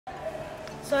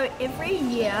So every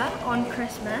year on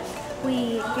Christmas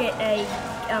we get a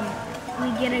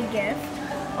gift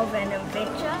of an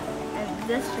adventure, and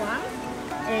this one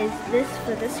is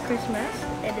for this Christmas.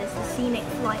 It is the Scenic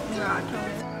flight in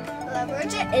Rarotonga. Hello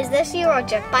Roger, is this you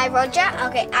Roger? Bye Roger.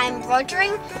 Okay, I'm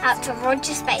rogering out to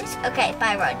Roger space. Okay,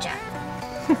 bye Roger.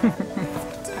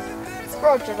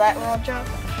 Roger that, Roger.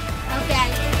 Okay.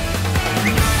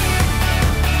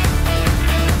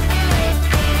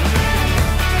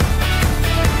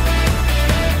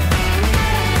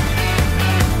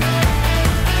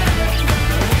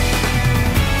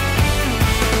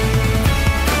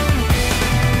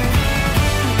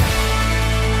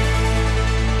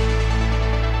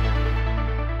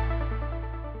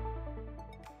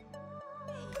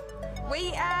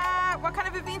 What kind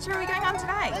of adventure are we going on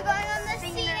today? We're going on the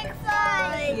Scenic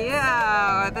flight.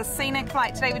 Yeah, the Scenic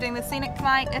flight. Today we're doing the Scenic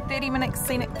flight, a 30-minute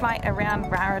Scenic flight around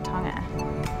Rarotonga.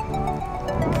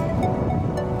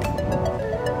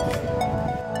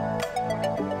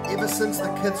 Ever since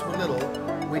the kids were little,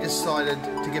 we decided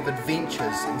to give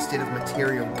adventures instead of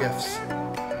material gifts.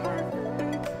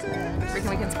 Reckon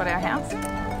we can spot our house?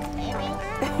 Maybe.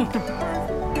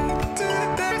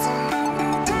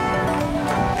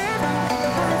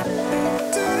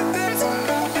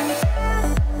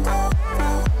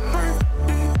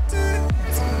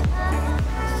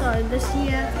 This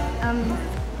year,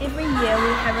 every year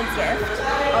we have a gift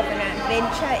of an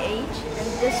adventure each, and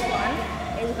this one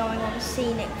is going on a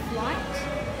Scenic flight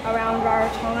around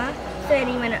Rarotonga,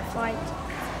 30-minute flight,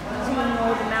 seeing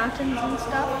all the mountains and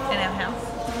stuff. In our house?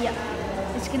 Yeah,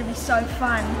 it's going to be so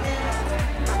fun.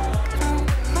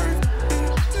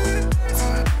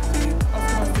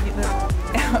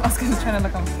 Oscar's trying to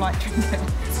look on flight trinket.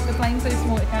 The plane's so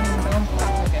small it can't even go on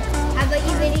flight trinket. How about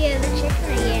you video the chicken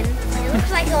again? It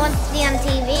looks like it wants to be on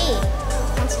TV.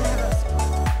 It wants to have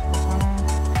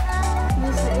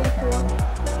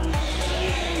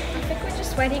I think we're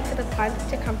just waiting for the pilot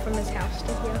to come from his house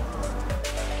to here.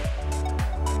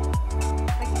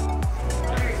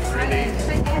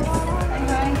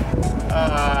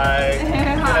 Hi.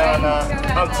 Hi.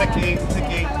 I'm Tiki.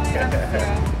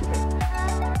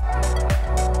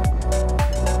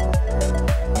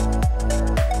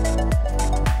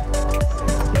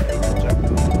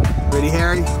 Ready,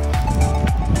 Harry?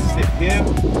 Step here.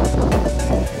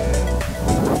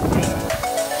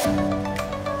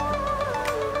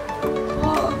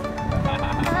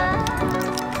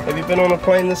 Have you been on a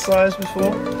plane this size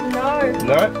before? No.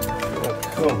 No? Oh,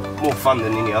 cool. More fun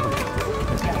than any other one.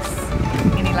 Yes.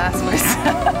 Any last words?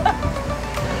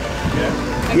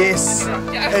 Yeah. Yes.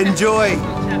 Enjoy.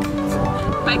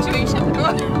 Make sure you shut the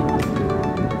door.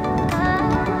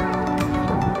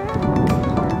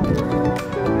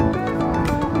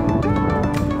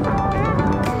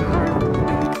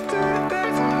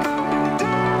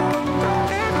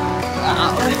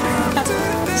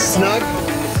 Snug?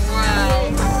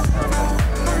 Wow.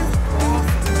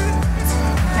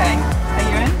 Okay, are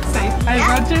you in? Say, hey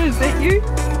Roger, is that you?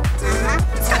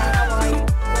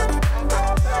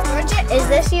 Roger, is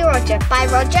this you Roger? Bye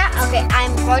Roger. Okay,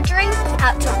 I'm rogering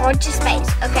out to Roger space.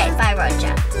 Okay, bye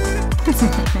Roger.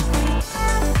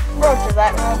 Roger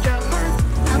that, Roger.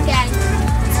 Okay.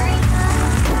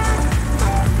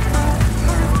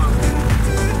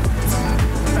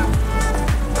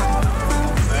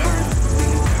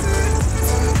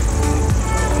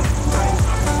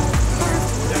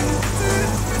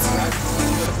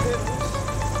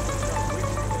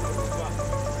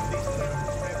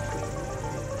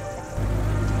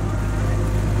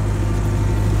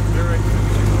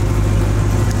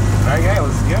 Okay,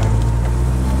 let's go.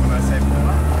 When I say pull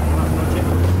up, Roger.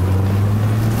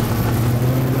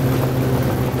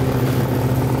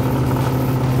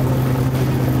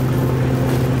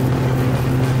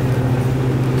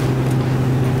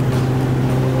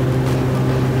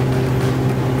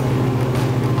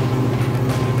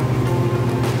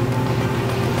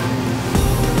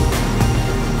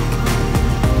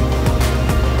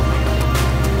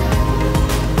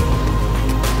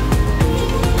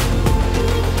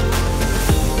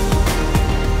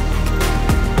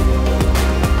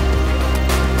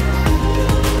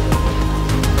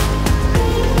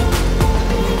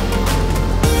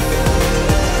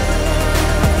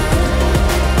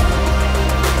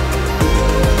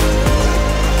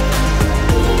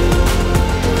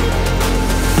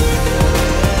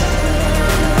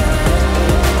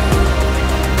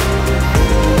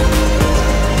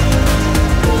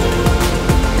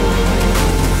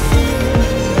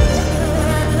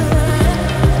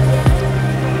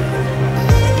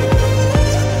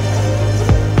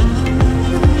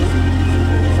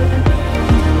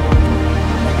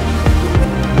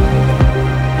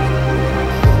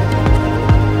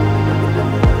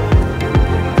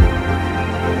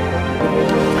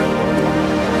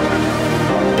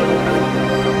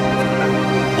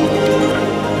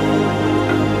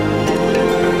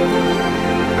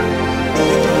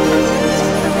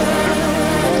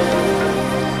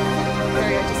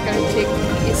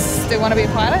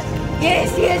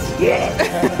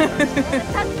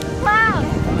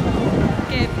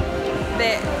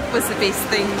 best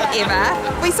thing ever.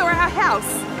 We saw our house.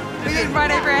 We went right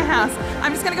over our house.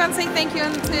 I'm just going to go and say thank you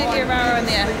to Guerrero in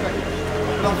there.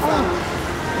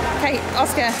 Okay,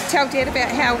 Oscar, tell Dad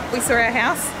about how we saw our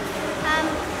house. We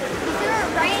saw it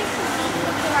right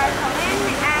from the Rarotonga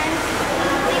and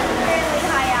we were really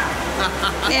high up.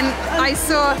 And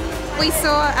we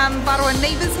saw Baro and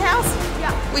Neva's house.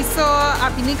 Yeah. We saw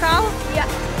Apinikau. Yeah.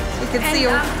 We could see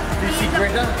all. Did you see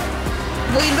Greta?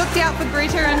 We looked out for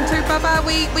Greta and Tupapa.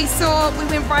 We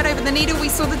went right over the needle. We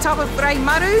saw the top of Rei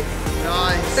Maru,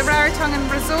 Nice. the Rarotongan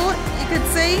resort. You could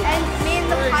see. And me and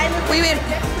the pilot We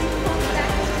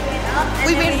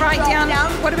went right down.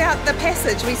 What about the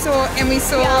passage? We saw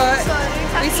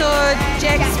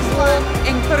Jack's walk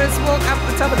and Kura's walk up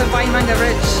the top of the Waimanga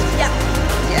Ridge. Yeah.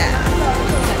 Yeah.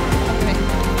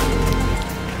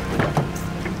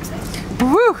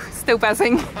 Woo! Still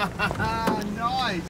buzzing.